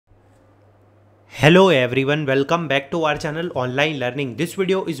Hello everyone, welcome back to our channel Online Learning. This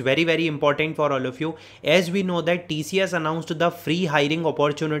video is very important for all of you, as we know that TCS announced the free hiring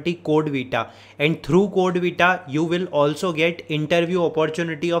opportunity Codevita, and through Codevita you will also get interview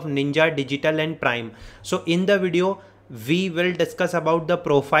opportunity of Ninja Digital and Prime. So in the video we will discuss about the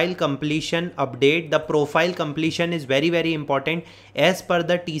profile completion update. The profile completion is very important. As per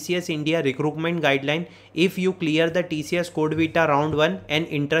the TCS India recruitment guideline, if you clear the TCS Codevita round 1 and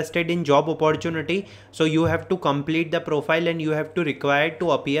interested in job opportunity, so you have to complete the profile and you have to required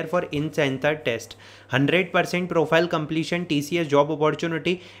to appear for in-center test. 100% profile completion TCS job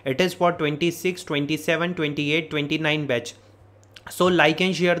opportunity. It is for 26, 27, 28, 29 batch. So like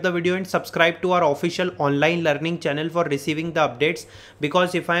and share the video and subscribe to our official online learning channel for receiving the updates,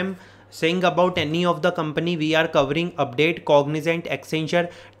 because if I'm saying about any of the company, we are covering update. Cognizant,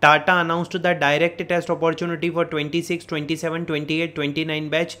 Accenture, Tata announced the direct test opportunity for 26, 27, 28, 29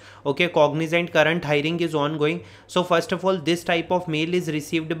 batch. Okay, Cognizant current hiring is ongoing. So first of all, this type of mail is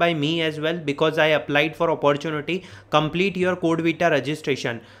received by me as well, because I applied for opportunity. Complete your Codevita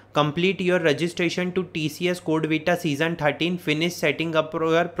registration. Complete your registration to TCS Codevita Season 13. Finish setting up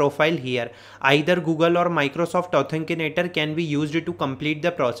your profile here. Either Google or Microsoft Authenticator can be used to complete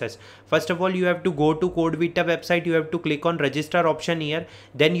the process. First of all, you have to go to Codevita website. You have to click on register option here.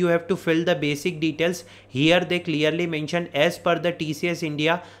 Then you have to fill the basic details. Here they clearly mention, as per the TCS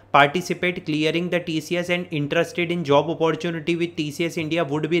India, participate clearing the TCS and interested in job opportunity with TCS India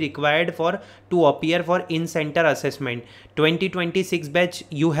would be required to appear for in-center assessment. 2026 batch,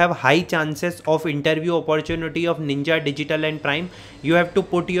 you have high chances of interview opportunity of Ninja Digital and Prime. You have to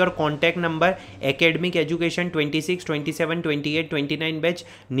put your contact number, academic education 26, 27, 28, 29 batch,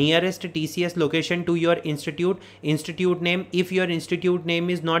 nearest TCS location to your institute name. If your institute name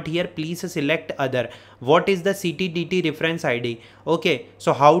is not here, please select other. What is the CTDT reference ID? Okay,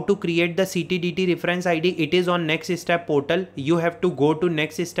 so how to create the CTDT reference ID? It is on Next Step portal. You have to go to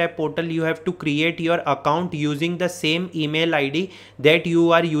Next Step portal. You have to create your account using the same email ID that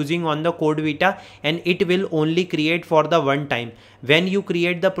you are using on the Codevita, and it will only create for the one time. When you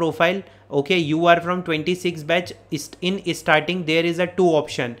create the profile, okay, you are from 26 batch. In starting there is a two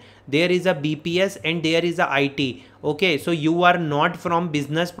option. There is a BPS and there is a IT. Okay, so you are not from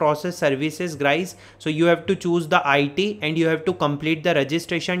business process services guys, so you have to choose the IT and you have to complete the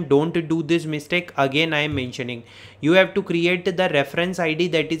registration. Don't do this mistake again. I am mentioning, you have to create the reference ID,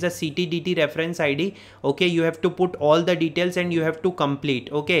 that is a CTDT reference ID. Okay, you have to put all the details and you have to complete.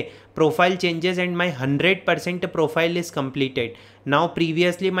 Okay, profile changes, and my 100% profile is completed. Now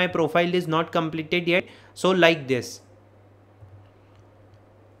previously my profile is not completed yet, so like this.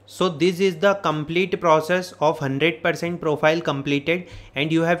 So this is the complete process of 100% profile completed, and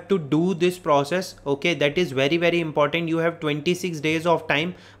you have to do this process. Okay, that is very important. You have 26 days of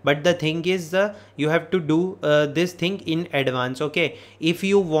time, but the thing is you have to do this thing in advance. Okay, if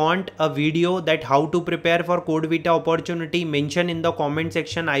you want a video that how to prepare for Codevita opportunity, mention in the comment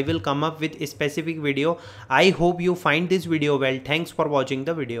section. I will come up with a specific video. I hope you find this video well. Thanks for watching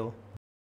the video.